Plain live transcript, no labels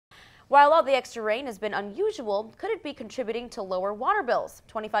While all the extra rain has been unusual, could it be contributing to lower water bills?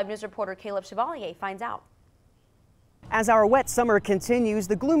 25 News reporter Caleb Chevalier finds out. As our wet summer continues,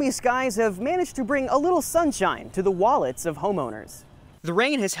 the gloomy skies have managed to bring a little sunshine to the wallets of homeowners. The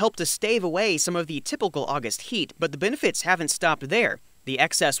rain has helped to stave away some of the typical August heat, but the benefits haven't stopped there. The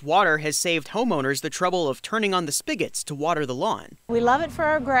excess water has saved homeowners the trouble of turning on the spigots to water the lawn. We love it for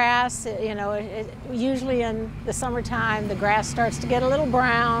our grass. Usually in the summertime, the grass starts to get a little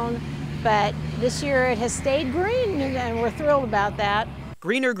brown, but this year it has stayed green, and we're thrilled about that.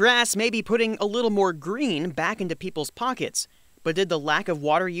 Greener grass may be putting a little more green back into people's pockets. But did the lack of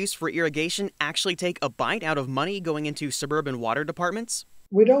water use for irrigation actually take a bite out of money going into suburban water departments?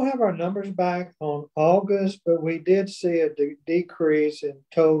 We don't have our numbers back on August, but we did see a decrease in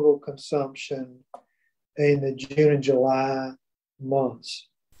total consumption in the June and July months.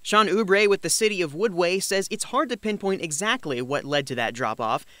 Sean Oubre with the city of Woodway says it's hard to pinpoint exactly what led to that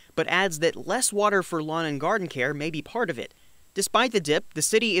drop-off, but adds that less water for lawn and garden care may be part of it. Despite the dip, the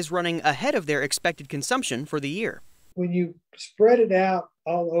city is running ahead of their expected consumption for the year. When you spread it out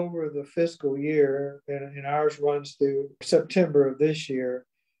all over the fiscal year, and ours runs through September of this year,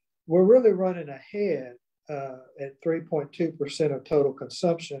 we're really running ahead at 3.2% of total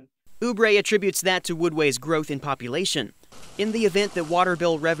consumption. Oubre attributes that to Woodway's growth in population. In the event that water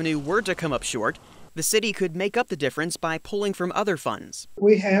bill revenue were to come up short, the city could make up the difference by pulling from other funds.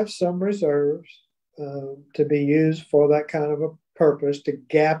 We have some reserves to be used for that kind of a purpose, to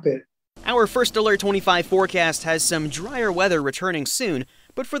gap it. Our First Alert 25 forecast has some drier weather returning soon,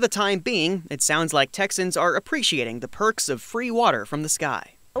 but for the time being, it sounds like Texans are appreciating the perks of free water from the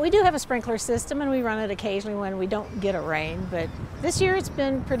sky. We do have a sprinkler system, and we run it occasionally when we don't get a rain, but this year it's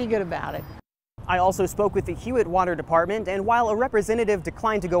been pretty good about it. I also spoke with the Hewitt Water Department, and while a representative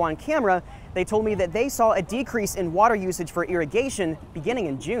declined to go on camera, they told me that they saw a decrease in water usage for irrigation beginning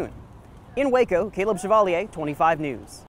in June. In Waco, Caleb Chevalier, 25 News.